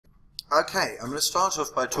Okay, I'm going to start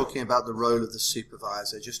off by talking about the role of the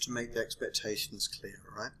supervisor, just to make the expectations clear,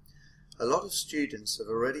 right? A lot of students have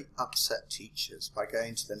already upset teachers by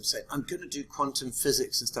going to them and saying, I'm going to do quantum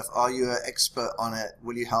physics and stuff. Are you an expert on it?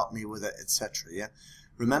 Will you help me with it, etc.? Yeah.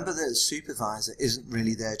 Remember that a supervisor isn't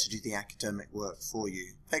really there to do the academic work for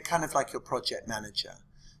you. They're kind of like your project manager.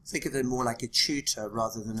 Think of them more like a tutor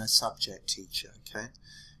rather than a subject teacher, okay?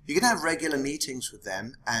 You can have regular meetings with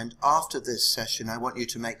them, and after this session I want you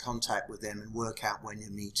to make contact with them and work out when you're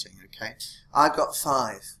meeting, okay? I've got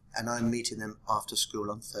 5 and I'm meeting them after school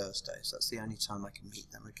on Thursdays. That's the only time I can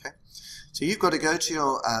meet them, okay? So you've got to go to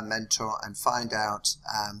your mentor and find out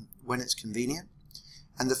when it's convenient,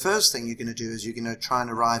 and the first thing you're going to do is you're going to try and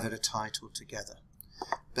arrive at a title together.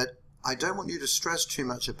 But I don't want you to stress too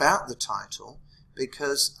much about the title,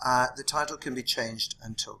 because the title can be changed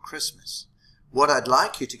until Christmas. What I'd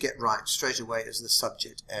like you to get right straight away is the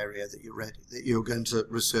subject area that you're going to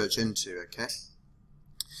research into, okay?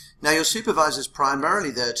 Now, your supervisor is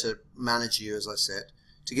primarily there to manage you, as I said,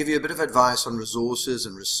 to give you a bit of advice on resources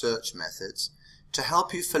and research methods, to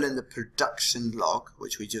help you fill in the production log,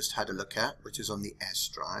 which we just had a look at, which is on the S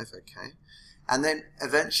drive, okay? And then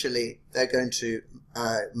eventually they're going to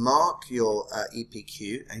mark your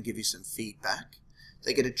EPQ and give you some feedback.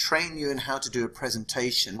 They're going to train you in how to do a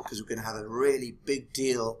presentation, because we're going to have a really big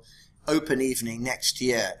deal open evening next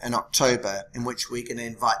year in October, in which we're going to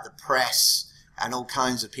invite the press and all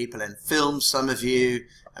kinds of people and film some of you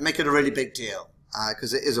and make it a really big deal,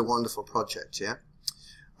 because it is a wonderful project, yeah?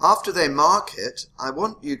 After they mark it, I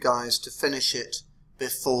want you guys to finish it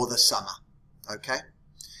before the summer, okay?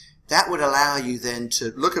 That would allow you then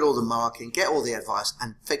to look at all the marking, get all the advice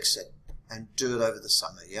and fix it and do it over the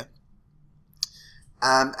summer, yeah?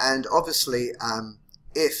 And obviously,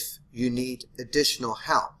 if you need additional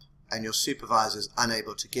help and your supervisor is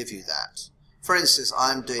unable to give you that, for instance,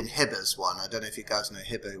 I'm doing Hibba's one. I don't know if you guys know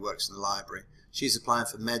Hibba, who works in the library. She's applying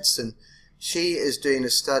for medicine. She is doing a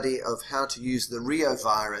study of how to use the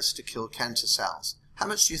reovirus to kill cancer cells. How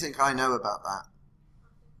much do you think I know about that?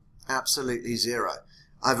 Absolutely zero.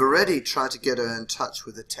 I've already tried to get her in touch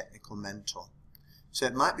with a technical mentor. So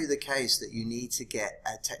it might be the case that you need to get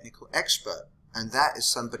a technical expert. And that is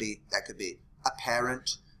somebody that could be a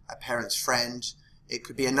parent's friend, it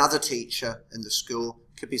could be another teacher in the school,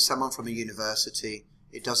 it could be someone from a university,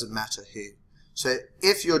 it doesn't matter who. So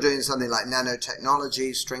if you're doing something like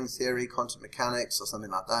nanotechnology, string theory, quantum mechanics or something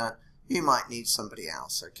like that, you might need somebody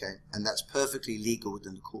else, okay? And that's perfectly legal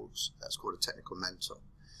within the course. That's called a technical mentor.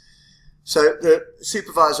 So the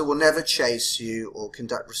supervisor will never chase you or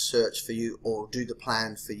conduct research for you or do the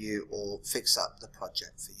plan for you or fix up the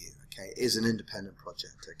project for you. Okay, it is an independent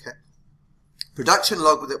project, okay? Production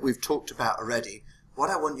log that we've talked about already. What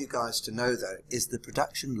I want you guys to know, though, is the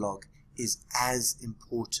production log is as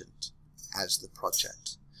important as the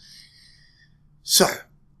project. So,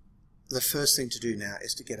 the first thing to do now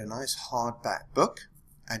is to get a nice hardback book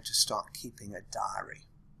and to start keeping a diary.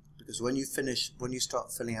 Because when you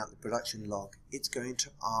start filling out the production log, it's going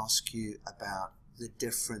to ask you about the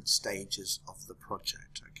different stages of the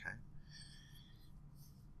project, okay?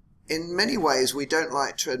 In many ways, we don't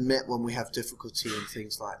like to admit when we have difficulty and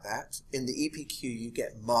things like that. In the EPQ, you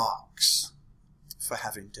get marks for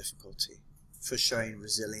having difficulty, for showing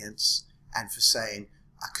resilience, and for saying,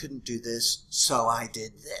 I couldn't do this, so I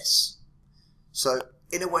did this. So,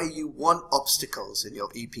 in a way, you want obstacles in your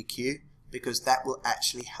EPQ, because that will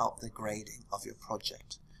actually help the grading of your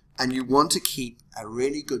project. And you want to keep a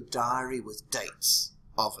really good diary with dates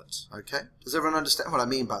of it, okay? Does everyone understand what I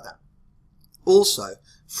mean by that? Also,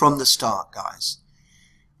 from the start, guys,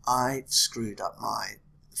 I screwed up my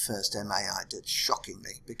first MA I did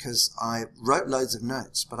shockingly, because I wrote loads of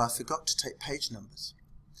notes, but I forgot to take page numbers.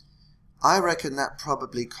 I reckon that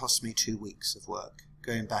probably cost me 2 weeks of work,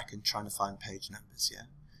 going back and trying to find page numbers, yeah?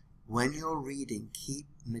 When you're reading, keep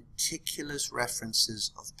meticulous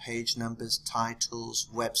references of page numbers, titles,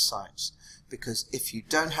 websites, because if you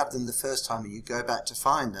don't have them the first time and you go back to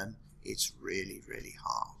find them, it's really, really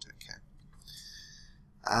hard, okay?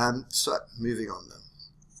 So, moving on then.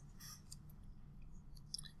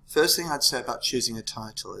 First thing I'd say about choosing a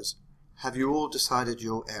title is, have you all decided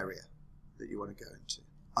your area that you want to go into?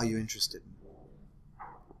 Are you interested?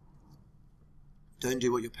 Don't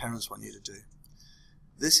do what your parents want you to do.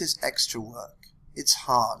 This is extra work. It's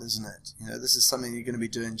hard, isn't it? You know, this is something you're going to be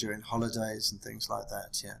doing during holidays and things like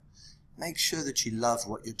that, yeah? Make sure that you love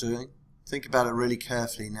what you're doing. Think about it really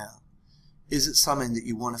carefully now. Is it something that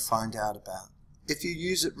you want to find out about? If you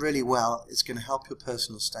use it really well, it's going to help your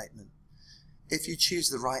personal statement. If you choose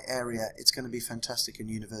the right area, it's going to be fantastic in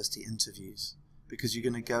university interviews, because you're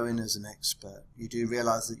going to go in as an expert. You do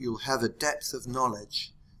realize that you'll have a depth of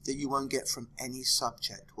knowledge that you won't get from any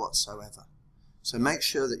subject whatsoever. So make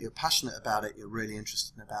sure that you're passionate about it, you're really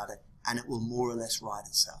interested about it, and it will more or less write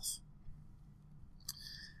itself.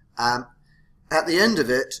 At the end of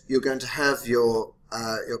it, you're going to have your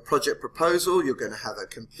project proposal, you're going to have a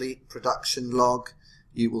complete production log,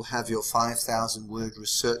 you will have your 5,000 word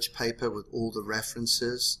research paper with all the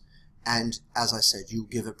references, and as I said, you'll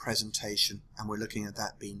give a presentation, and we're looking at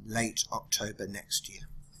that being late October next year.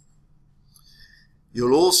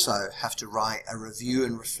 You'll also have to write a review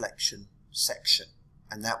and reflection section,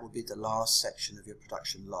 and that will be the last section of your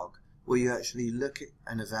production log, where you actually look at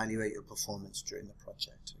and evaluate your performance during the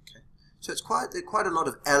project. Okay, so it's quite a lot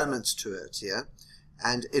of elements to it here,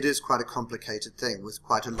 and it is quite a complicated thing with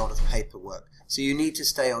quite a lot of paperwork. So you need to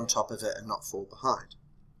stay on top of it and not fall behind.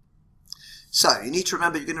 So you need to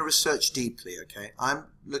remember you're going to research deeply. Okay, I'm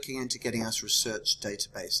looking into getting us research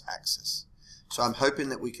database access. So I'm hoping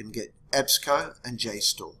that we can get EBSCO and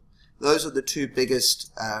JSTOR. Those are the two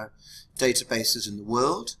biggest databases in the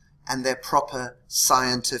world, and they're proper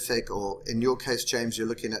scientific, or in your case, James, you're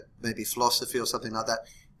looking at maybe philosophy or something like that.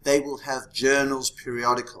 They will have journals,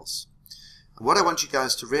 periodicals. And what I want you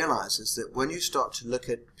guys to realize is that when you start to look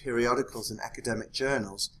at periodicals and academic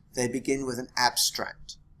journals, they begin with an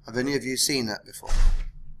abstract. Have any of you seen that before?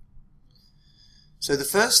 So the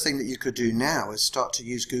first thing that you could do now is start to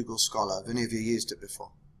use Google Scholar. Have any of you used it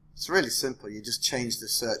before? It's really simple. You just change the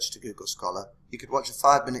search to Google Scholar. You could watch a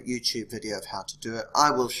 5-minute YouTube video of how to do it.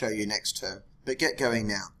 I will show you next term, but get going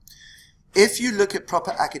now. If you look at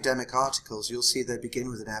proper academic articles, you'll see they begin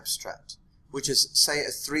with an abstract, which is, say,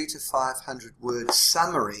 a 300 to 500 word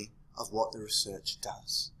summary of what the research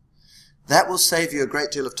does. That will save you a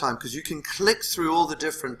great deal of time, because you can click through all the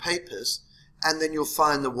different papers, and then you'll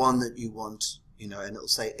find the one that you want, you know, and it'll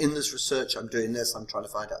say, in this research, I'm doing this, I'm trying to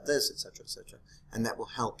find out this, etc., etc., and that will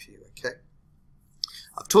help you, okay?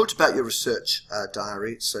 I've talked about your research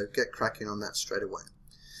diary, so get cracking on that straight away.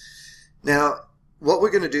 Now, what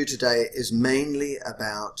we're going to do today is mainly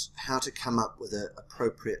about how to come up with an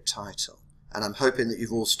appropriate title, and I'm hoping that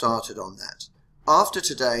you've all started on that. After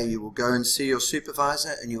today, you will go and see your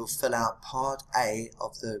supervisor, and you will fill out Part A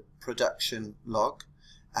of the production log.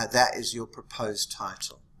 That is your proposed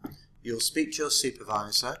title. You'll speak to your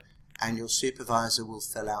supervisor, and your supervisor will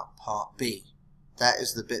fill out Part B. That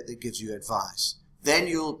is the bit that gives you advice. Then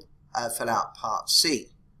you'll fill out Part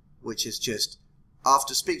C, which is just,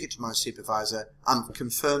 after speaking to my supervisor, I'm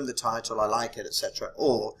confirmed the title, I like it, etc.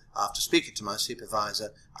 Or, after speaking to my supervisor,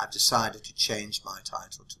 I've decided to change my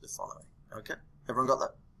title to the following. Okay? Everyone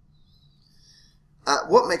got that?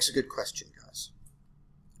 What makes a good question, guys?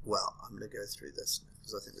 Well, I'm going to go through this now,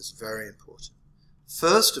 because I think this is very important.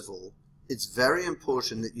 First of all, it's very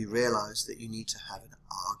important that you realize that you need to have an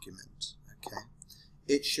argument. Okay?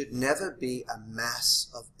 It should never be a mass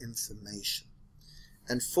of information.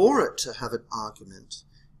 And for it to have an argument,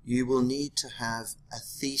 you will need to have a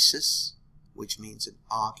thesis, which means an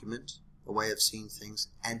argument, a way of seeing things,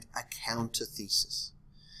 and a counter-thesis.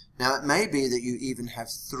 Now, it may be that you even have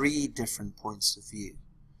 3 different points of view.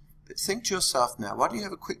 But think to yourself now, why don't you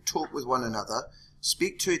have a quick talk with one another,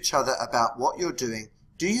 speak to each other about what you're doing.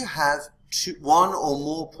 Do you have 1 or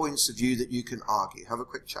more points of view that you can argue? Have a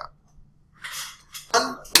quick chat.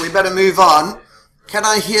 We better move on. Can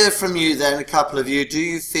I hear from you then, a couple of you? Do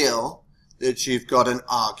you feel that you've got an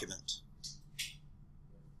argument?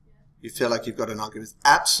 You feel like you've got an argument. It's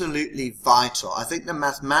absolutely vital. I think the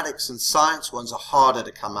mathematics and science ones are harder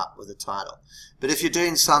to come up with a title. But if you're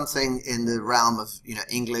doing something in the realm of, you know,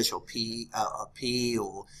 English or PE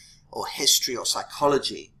or history or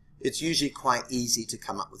psychology, it's usually quite easy to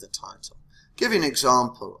come up with a title. I'll give you an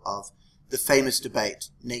example of the famous debate,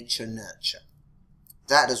 nature-nurture.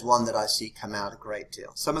 That is one that I see come out a great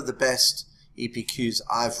deal. Some of the best EPQs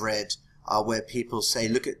I've read are where people say,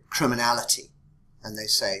 look at criminality. And they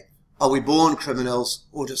say, are we born criminals,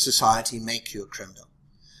 or does society make you a criminal?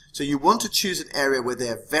 So you want to choose an area where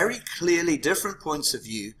there are very clearly different points of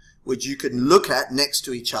view which you can look at next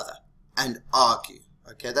to each other and argue.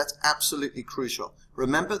 Okay, that's absolutely crucial.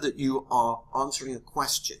 Remember that you are answering a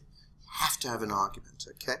question. You have to have an argument,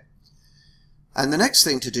 okay? And the next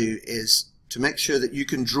thing to do is to make sure that you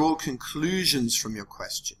can draw conclusions from your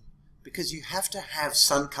question, because you have to have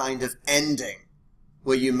some kind of ending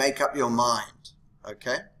where you make up your mind,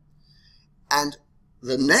 okay? And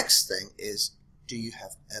the next thing is, do you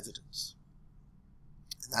have evidence?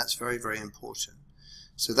 And that's very, very important.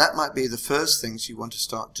 So that might be the first things you want to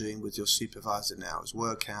start doing with your supervisor now, is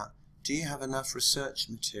work out, do you have enough research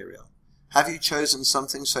material? Have you chosen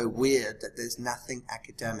something so weird that there's nothing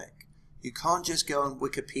academic? You can't just go on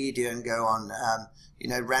Wikipedia and go on,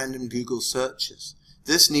 random Google searches.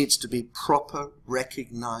 This needs to be proper,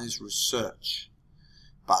 recognized research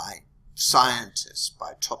by scientists,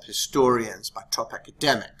 by top historians, by top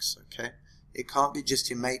academics, okay? It can't be just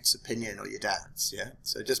your mate's opinion or your dad's, yeah?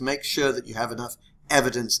 So just make sure that you have enough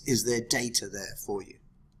evidence. Is there data there for you?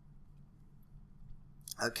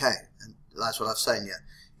 Okay, and that's what I'm saying here.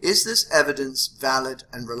 Is this evidence valid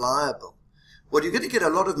and reliable? Well, you're going to get a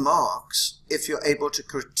lot of marks if you're able to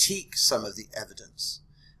critique some of the evidence.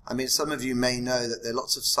 I mean, some of you may know that there are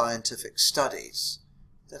lots of scientific studies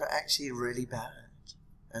that are actually really bad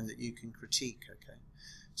and that you can critique, okay?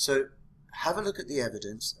 So have a look at the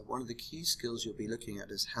evidence. One of the key skills you'll be looking at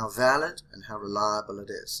is how valid and how reliable it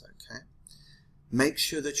is, okay? Make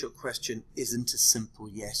sure that your question isn't a simple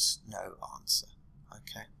yes-no answer,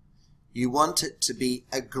 okay? You want it to be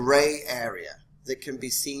a gray area that can be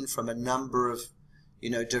seen from a number of,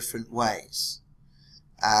 different ways.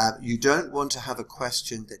 You don't want to have a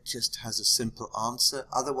question that just has a simple answer.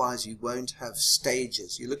 Otherwise, you won't have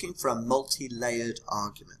stages. You're looking for a multi-layered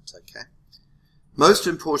argument, okay? Most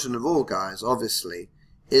important of all, guys, obviously,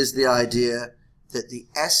 is the idea that the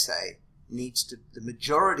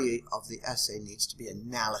majority of the essay needs to be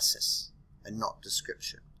analysis and not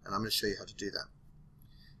description. And I'm going to show you how to do that.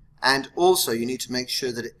 And also, you need to make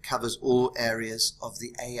sure that it covers all areas of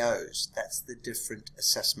the AOs. That's the different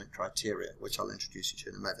assessment criteria, which I'll introduce you to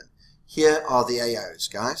in a moment. Here are the AOs,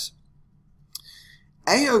 guys.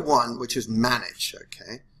 AO1, which is manage,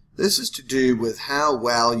 okay? This is to do with how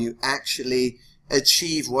well you actually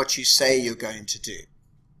achieve what you say you're going to do.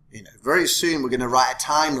 Very soon we're going to write a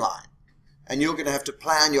timeline. And you're going to have to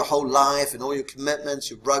plan your whole life and all your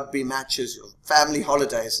commitments, your rugby matches, your family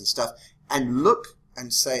holidays and stuff, and look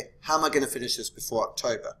and say, how am I going to finish this before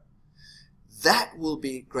October? That will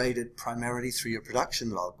be graded primarily through your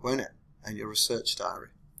production log, won't it? And your research diary.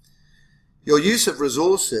 Your use of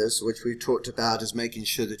resources, which we've talked about, is making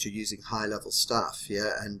sure that you're using high-level stuff,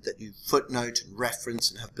 yeah, and that you footnote and reference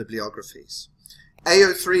and have bibliographies.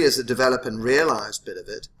 AO3 is the develop and realize bit of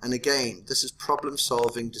it, and again, this is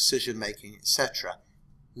problem-solving, decision-making, etc.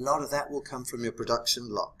 A lot of that will come from your production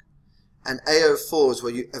log. And AO4 is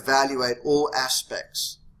where you evaluate all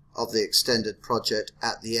aspects of the extended project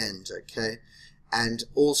at the end, okay? And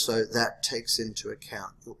also that takes into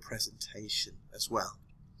account your presentation as well.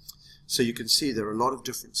 So you can see there are a lot of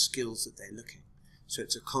different skills that they're looking. So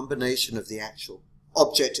it's a combination of the actual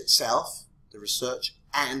object itself, the research,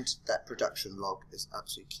 and that production log is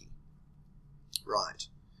absolutely key. Right.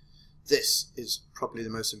 This is probably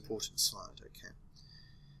the most important slide, okay?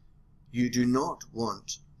 You do not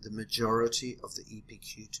want the majority of the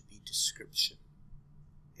EPQ to be description.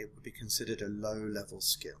 It would be considered a low-level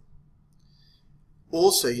skill.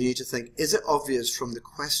 Also, you need to think, is it obvious from the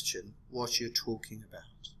question what you're talking about?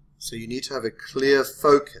 So you need to have a clear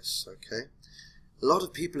focus, okay? A lot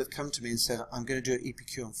of people have come to me and said, I'm going to do an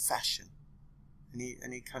EPQ on fashion.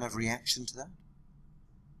 Any kind of reaction to that?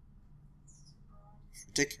 It's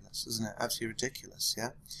ridiculous, isn't it? Absolutely ridiculous, yeah?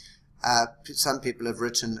 Some people have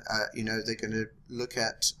written, they're going to look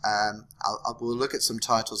at, we'll look at some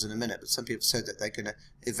titles in a minute, but some people said that they're going to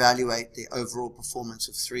evaluate the overall performance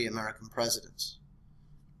of 3 American presidents.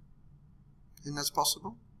 Think that's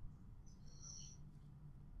possible?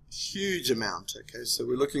 Huge amount, okay, so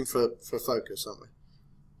we're looking for focus, aren't we?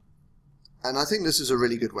 And I think this is a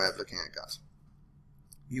really good way of looking at it, guys.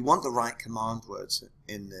 You want the right command words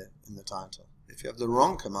in the title. If you have the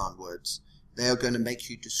wrong command words, they are going to make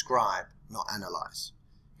you describe, not analyze.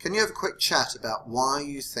 Can you have a quick chat about why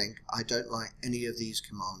you think I don't like any of these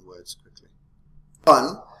command words quickly?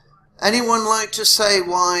 1. Anyone like to say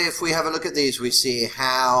why, if we have a look at these, we see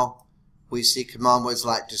how, we see command words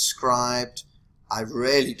like described. I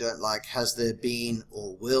really don't like has there been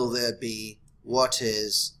or will there be, what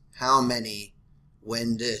is, how many,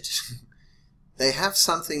 when did. They have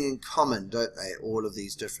something in common, don't they, all of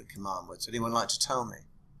these different command words? Anyone like to tell me?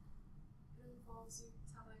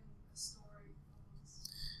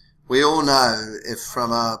 We all know, if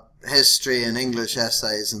from our history and English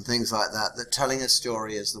essays and things like that, that telling a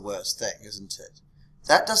story is the worst thing, isn't it?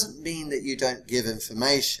 That doesn't mean that you don't give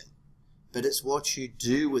information, but it's what you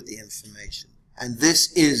do with the information. And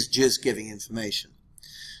this is just giving information.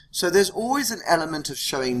 So there's always an element of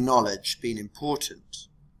showing knowledge being important,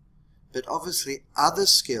 but obviously other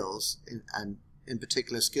skills, and in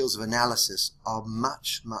particular skills of analysis, are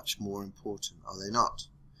much, much more important, are they not?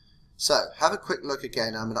 So, have a quick look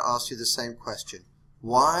again. I'm going to ask you the same question.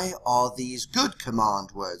 Why are these good command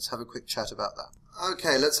words? Have a quick chat about that.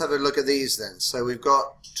 Okay, let's have a look at these then. So we've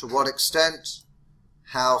got to what extent,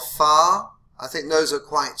 how far, I think those are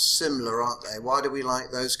quite similar, aren't they? Why do we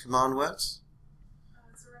like those command words?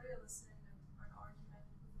 It's already eliciting an argument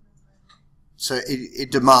within the title. So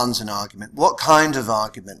it demands an argument. What kind of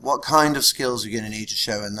argument? What kind of skills are you going to need to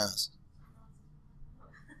show in those?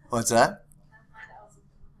 What's that?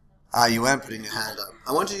 Ah, you weren't putting your hand up.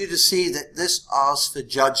 I wanted you to see that this asks for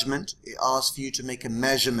judgment. It asks for you to make a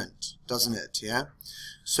measurement, doesn't it? Yeah?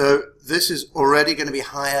 So this is already going to be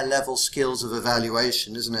higher level skills of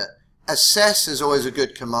evaluation, isn't it? Assess is always a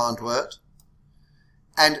good command word.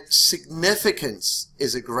 And significance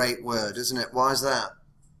is a great word, isn't it? Why is that?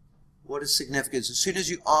 What is significance? As soon as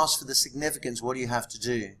you ask for the significance, what do you have to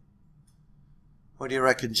do? What do you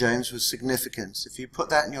reckon, James, with significance? If you put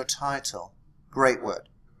that in your title, great word.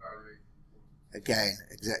 Again,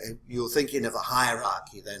 you're thinking of a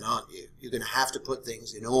hierarchy then, aren't you? You're going to have to put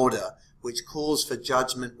things in order, which calls for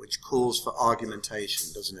judgment, which calls for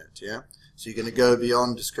argumentation, doesn't it? Yeah? So you're going to go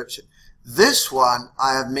beyond description. This one,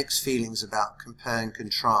 I have mixed feelings about compare and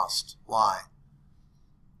contrast. Why?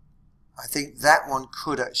 I think that one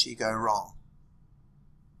could actually go wrong.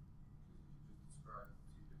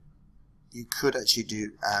 You could actually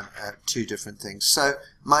do two different things. So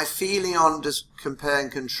my feeling on compare and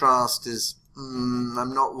contrast is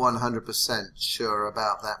I'm not 100% sure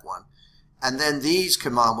about that one. And then these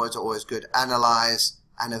command words are always good. Analyze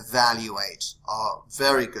and evaluate are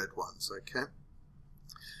very good ones. Okay.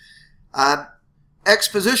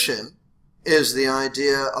 Exposition is the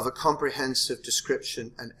idea of a comprehensive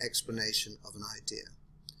description and explanation of an idea.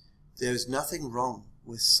 There is nothing wrong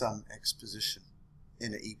with some exposition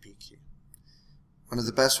in an EPQ. One of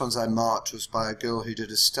the best ones I marked was by a girl who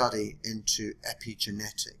did a study into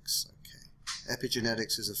epigenetics. Okay.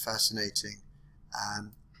 Epigenetics is a fascinating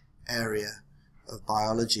area of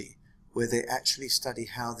biology where they actually study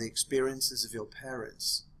how the experiences of your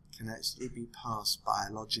parents can actually be passed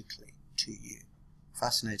biologically to you.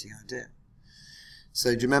 Fascinating idea.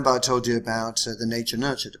 So do you remember I told you about the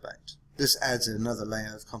nature-nurture debate? This adds another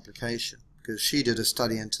layer of complication because she did a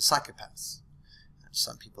study into psychopaths.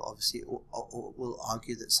 Some people obviously will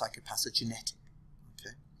argue that psychopaths are genetic.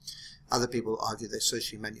 Okay? Other people argue they're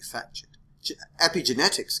socially manufactured.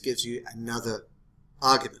 Epigenetics gives you another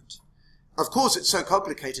argument. Of course, it's so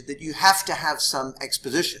complicated that you have to have some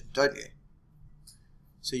exposition, don't you?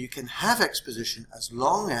 So you can have exposition as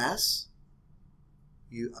long as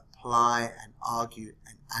you apply and argue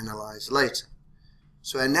and analyze later.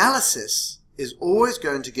 So analysis is always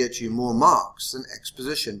going to get you more marks than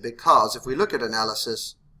exposition because if we look at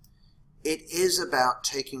analysis, it is about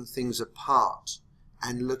taking things apart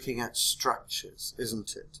and looking at structures,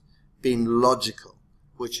 isn't it? Being logical,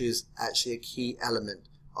 which is actually a key element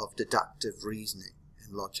of deductive reasoning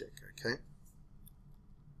and logic, okay?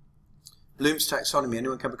 Bloom's taxonomy,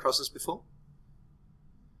 anyone come across this before?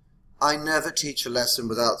 I never teach a lesson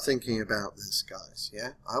without thinking about this, guys,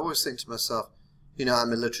 yeah? I always think to myself, you know,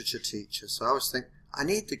 I'm a literature teacher, so I always think, I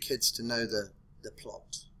need the kids to know the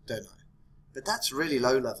plot, don't I? But that's really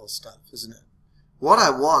low-level stuff, isn't it? What I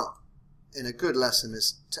want in a good lesson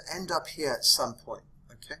is to end up here at some point,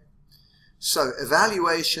 okay? So,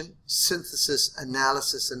 evaluation, synthesis,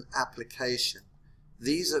 analysis, and application.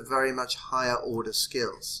 These are very much higher-order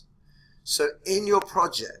skills. So, in your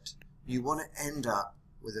project, you want to end up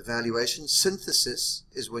with evaluation. Synthesis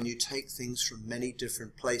is when you take things from many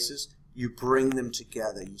different places, you bring them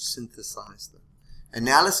together, you synthesize them.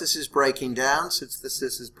 Analysis is breaking down,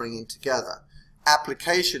 synthesis is bringing together.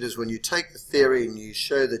 Application is when you take the theory and you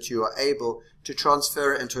show that you are able to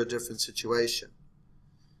transfer it into a different situation.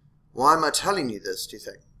 Why am I telling you this, do you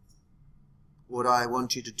think? What I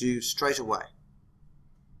want you to do straight away.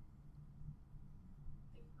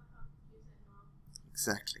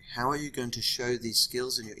 Exactly. How are you going to show these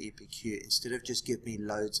skills in your EPQ instead of just give me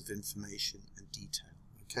loads of information and detail?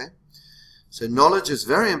 Okay? So knowledge is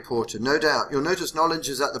very important, no doubt. You'll notice knowledge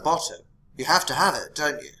is at the bottom. You have to have it,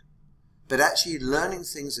 don't you? But actually learning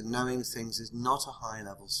things and knowing things is not a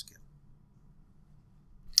high-level skill.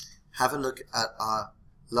 Have a look at our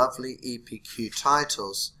lovely EPQ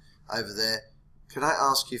titles over there. Can I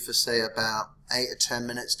ask you for, say, about 8 or 10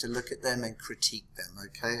 minutes to look at them and critique them,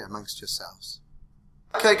 okay, amongst yourselves?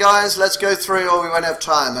 Okay, guys, let's go through, or we won't have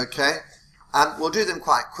time, okay? We'll do them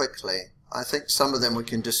quite quickly. I think some of them we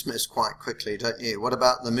can dismiss quite quickly, don't you? What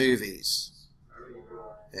about the movies?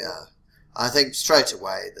 Yeah. I think straight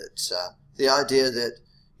away that the idea that,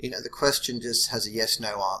 you know, the question just has a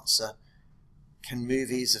yes-no answer. Can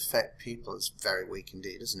movies affect people? It's very weak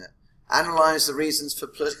indeed, isn't it? Analyze the reasons for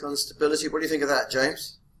political instability. What do you think of that,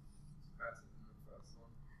 James?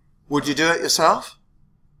 Would you do it yourself?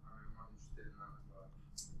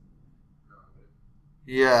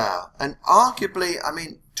 Yeah, and arguably, I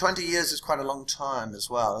mean, 20 years is quite a long time as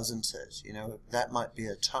well, isn't it? You know, that might be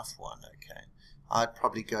a tough one, okay? I'd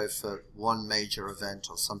probably go for one major event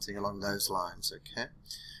or something along those lines, okay?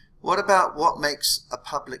 What about what makes a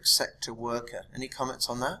public sector worker? Any comments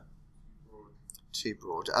on that? Too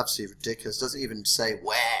broad. Absolutely ridiculous. Doesn't even say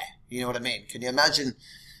where. You know what I mean? Can you imagine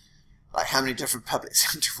like how many different public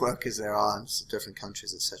sector workers there are in different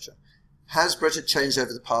countries, etc.? Has Britain changed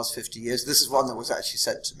over the past 50 years? This is one that was actually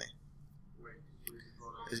sent to me.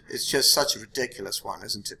 It's just such a ridiculous one,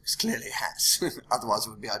 isn't it? Because clearly it has. Otherwise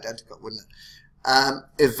it would be identical, wouldn't it?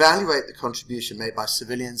 Evaluate the contribution made by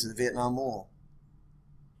civilians in the Vietnam War.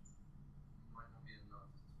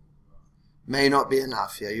 May not be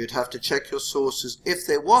enough, yeah. You'd have to check your sources. If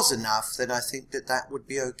there was enough, then I think that that would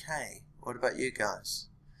be okay. What about you guys?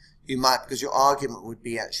 You might, because your argument would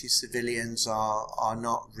be actually civilians are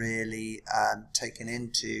not really taken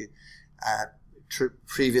into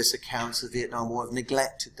previous accounts of the Vietnam War, have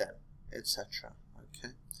neglected them, etc.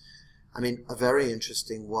 Okay. I mean, a very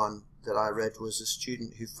interesting one that I read was a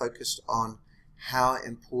student who focused on how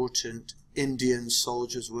important Indian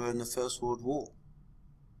soldiers were in the First World War.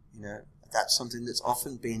 You know, that's something that's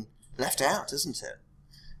often been left out, isn't it?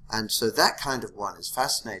 And so that kind of one is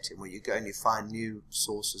fascinating, where you go and you find new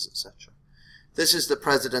sources, etc. This is the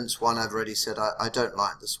president's one. I've already said I don't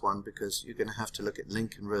like this one because you're going to have to look at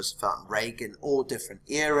Lincoln, Roosevelt, and Reagan, all different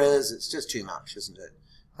eras. It's just too much, isn't it?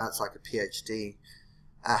 That's like a PhD.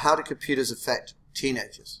 How do computers affect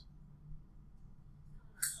teenagers?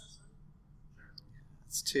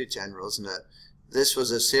 It's too general, isn't it? This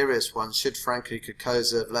was a serious one. Should Frankie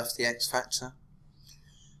Kokoza have left the X Factor?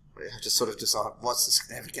 We have to sort of decide what's the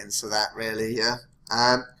significance of that, really, yeah?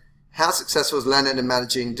 How successful was Lenin in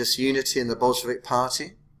managing disunity in the Bolshevik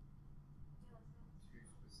Party?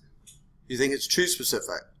 You think it's too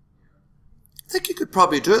specific? I think you could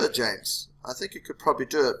probably do it, James. I think you could probably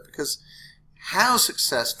do it, because how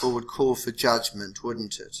successful would call for judgment,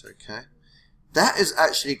 wouldn't it? Okay, that is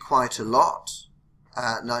actually quite a lot,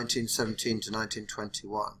 1917 to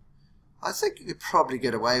 1921. I think you could probably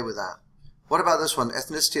get away with that. What about this one?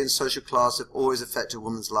 Ethnicity and social class have always affected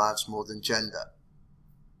women's lives more than gender.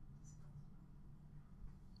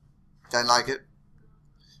 Don't like it?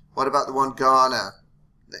 What about the one Ghana,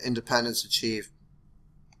 the independence achieved?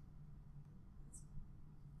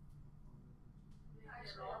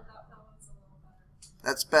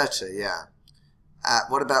 That's better, yeah.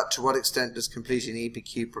 What about to what extent does completing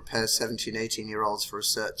EPQ prepare 17, 18-year-olds for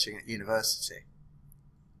researching at university?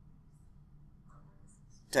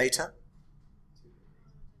 Data?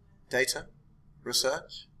 Data?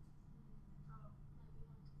 Research?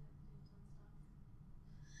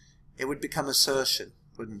 It would become assertion,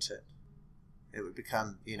 wouldn't it? It would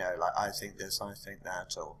become, you know, like I think this, I think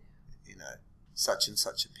that, or, you know, such and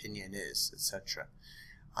such opinion is, etc.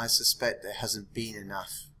 I suspect there hasn't been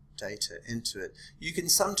enough data into it. You can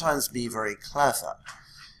sometimes be very clever.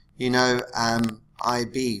 You know,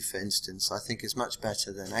 IB, for instance, I think is much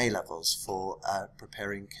better than A-levels for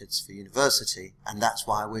preparing kids for university, and that's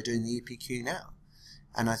why we're doing the EPQ now.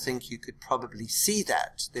 And I think you could probably see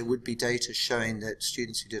that. There would be data showing that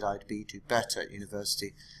students who did IB do better at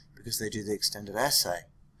university because they do the extended essay,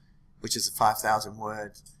 which is a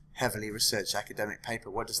 5,000-word, heavily researched academic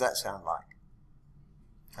paper. What does that sound like?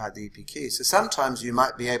 The EPQ. So sometimes you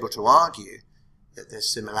might be able to argue that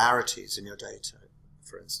there's similarities in your data,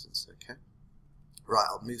 for instance, okay? Right,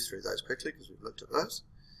 I'll move through those quickly because we've looked at those.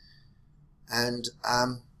 And,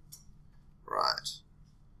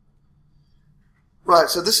 right,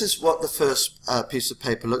 so this is what the first piece of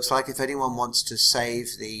paper looks like. If anyone wants to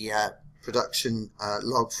save the production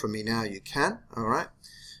log from me now, you can, all right?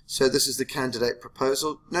 So this is the candidate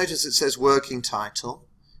proposal. Notice it says working title,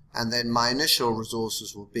 and then my initial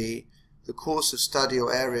resources will be the course of study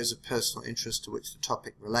or areas of personal interest to which the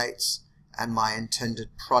topic relates, and my intended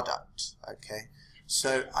product, okay?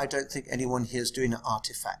 So I don't think anyone here is doing an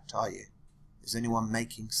artifact, are you? Is anyone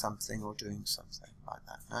making something or doing something like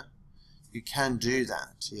that, no? You can do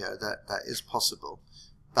that, yeah, that is possible.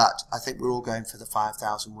 But I think we're all going for the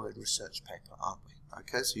 5,000-word research paper, aren't we?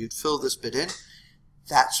 Okay, so you'd fill this bit in.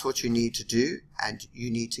 That's what you need to do, and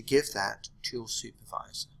you need to give that to your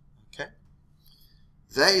supervisor, okay?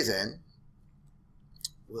 They then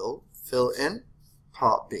will fill in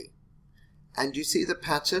part B. And you see the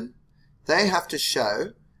pattern? They have to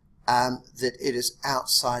show that it is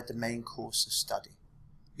outside the main course of study.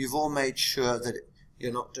 You've all made sure that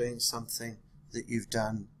you're not doing something that you've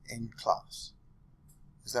done in class.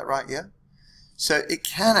 Is that right, yeah? So it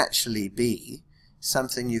can actually be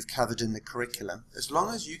something you've covered in the curriculum, as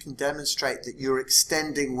long as you can demonstrate that you're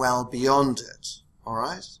extending well beyond it, All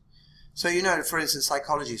right? So, you know, for instance,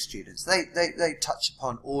 psychology students, they touch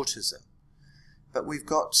upon autism. But we've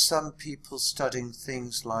got some people studying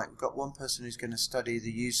things like, we've got one person who's going to study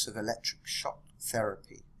the use of electric shock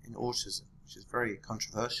therapy in autism, which is very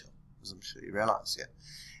controversial, as I'm sure you realize, yeah.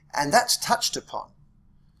 And that's touched upon,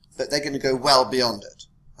 but they're going to go well beyond it,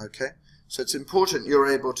 okay? So it's important you're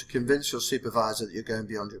able to convince your supervisor that you're going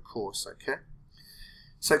beyond your course, okay?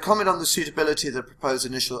 So comment on the suitability of the proposed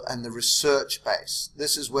initial and the research base.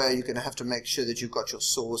 This is where you're going to have to make sure that you've got your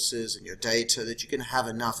sources and your data, that you can have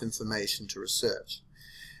enough information to research.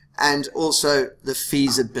 And also the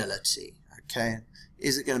feasibility, okay?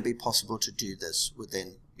 Is it going to be possible to do this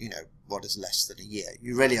within, you know, what is less than a year?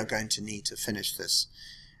 You really are going to need to finish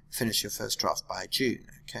your first draft by June,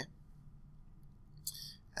 okay?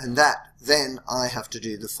 And then I have to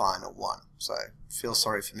do the final one. So feel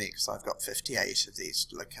sorry for me because I've got 58 of these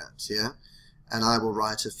to look at here, and I will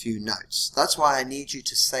write a few notes. That's why I need you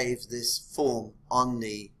to save this form on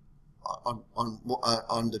the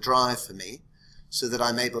drive for me, so that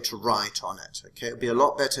I'm able to write on it. Okay, it'd be a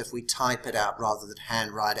lot better if we type it out rather than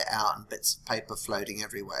hand write it out and bits of paper floating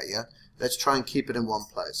everywhere. Yeah, let's try and keep it in one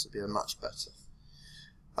place. It'll be much better.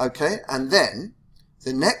 Okay, and then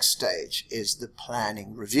the next stage is the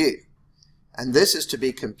planning review. And this is to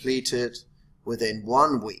be completed within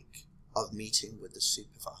 1 week of meeting with the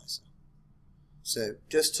supervisor. So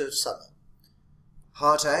just to sum up,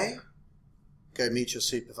 part A, go meet your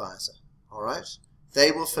supervisor, all right?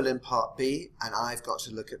 They will fill in part B, and I've got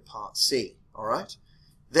to look at part C, all right?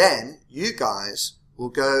 Then you guys will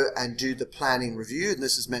go and do the planning review, and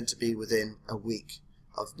this is meant to be within a week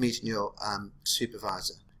of meeting your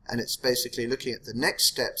supervisor. And it's basically looking at the next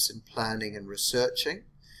steps in planning and researching,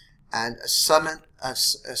 and a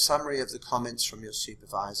summary of the comments from your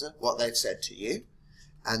supervisor, what they've said to you,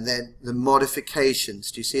 and then the modifications,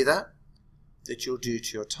 do you see that? That you'll do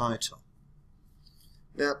to your title.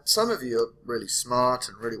 Now, some of you are really smart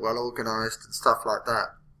and really well organized and stuff like that.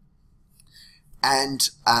 And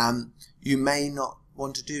you may not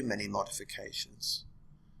want to do many modifications.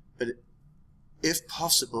 But if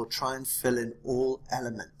possible, try and fill in all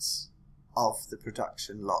elements of the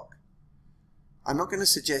production log. I'm not going to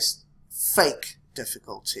suggest fake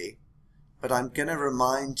difficulty, but I'm going to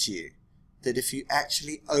remind you that if you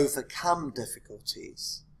actually overcome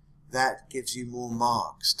difficulties, that gives you more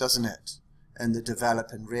marks, doesn't it? In the develop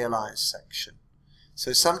and realize section.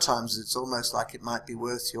 So sometimes it's almost like it might be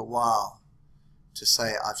worth your while to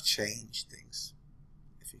say, I've changed things,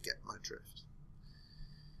 if you get my drift.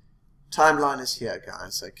 Timeline is here,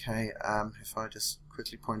 guys, okay? If I just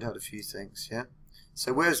quickly point out a few things, yeah?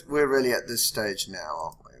 So we're really at this stage now,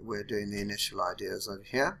 aren't we? We're doing the initial ideas over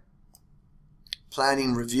here.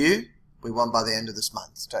 Planning review, we want by the end of this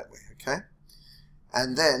month, don't we, okay?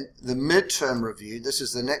 And then the midterm review, this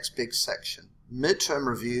is the next big section. Midterm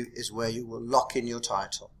review is where you will lock in your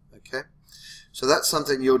title, okay? So that's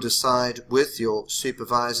something you'll decide with your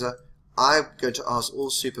supervisor. I'm going to ask all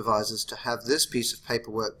supervisors to have this piece of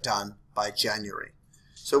paperwork done by January.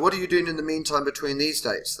 So what are you doing in the meantime between these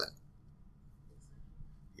dates then?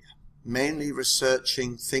 Mainly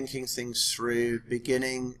researching, thinking things through,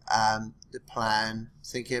 beginning the plan,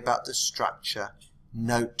 thinking about the structure,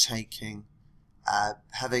 note-taking,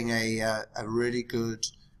 having a really good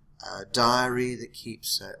diary that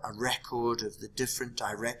keeps a record of the different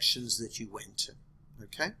directions that you went in.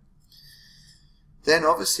 Okay? Then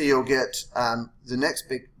obviously you'll get, the next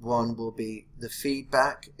big one will be the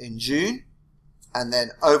feedback in June, and then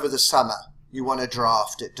over the summer you want to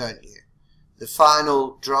draft it, don't you? The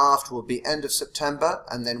final draft will be end of September,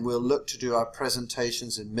 and then we'll look to do our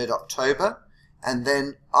presentations in mid-October, and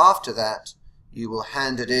then after that you will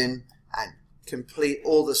hand it in and complete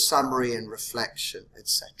all the summary and reflection,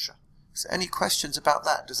 etc. So any questions about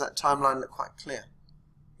that? Does that timeline look quite clear?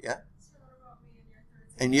 Yeah? So what about me in year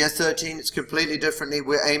 13? In year 13 it's completely differently.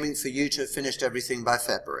 We're aiming for you to have finished everything by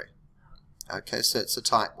February. Okay, so it's a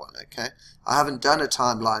tight one, okay? I haven't done a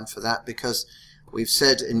timeline for that because we've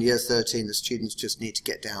said in year 13 the students just need to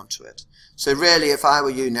get down to it. So really, if I were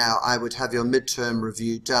you now, I would have your midterm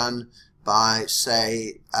review done by,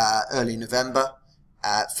 say, early November.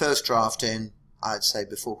 First draft in, I'd say,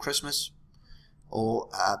 before Christmas, or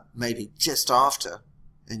maybe just after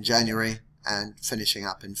in January, and finishing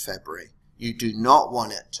up in February. You do not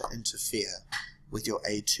want it to interfere with your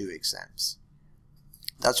A2 exams.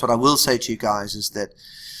 That's what I will say to you guys, is that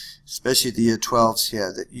especially the year 12s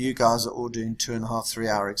here, that you guys are all doing 2.5, 3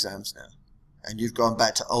 hour exams now. And you've gone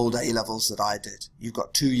back to old A-levels that I did. You've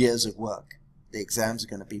got 2 years of work. The exams are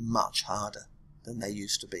going to be much harder than they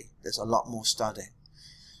used to be. There's a lot more studying.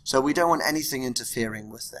 So we don't want anything interfering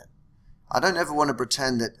with them. I don't ever want to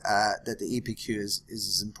pretend that that the EPQ is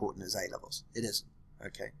as important as A-levels. It isn't.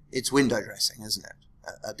 Okay, it's window dressing, isn't it?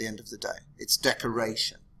 At the end of the day, it's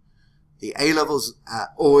decoration. The A-levels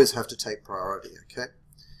always have to take priority. Okay,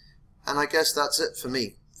 and I guess that's it for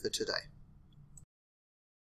me for today.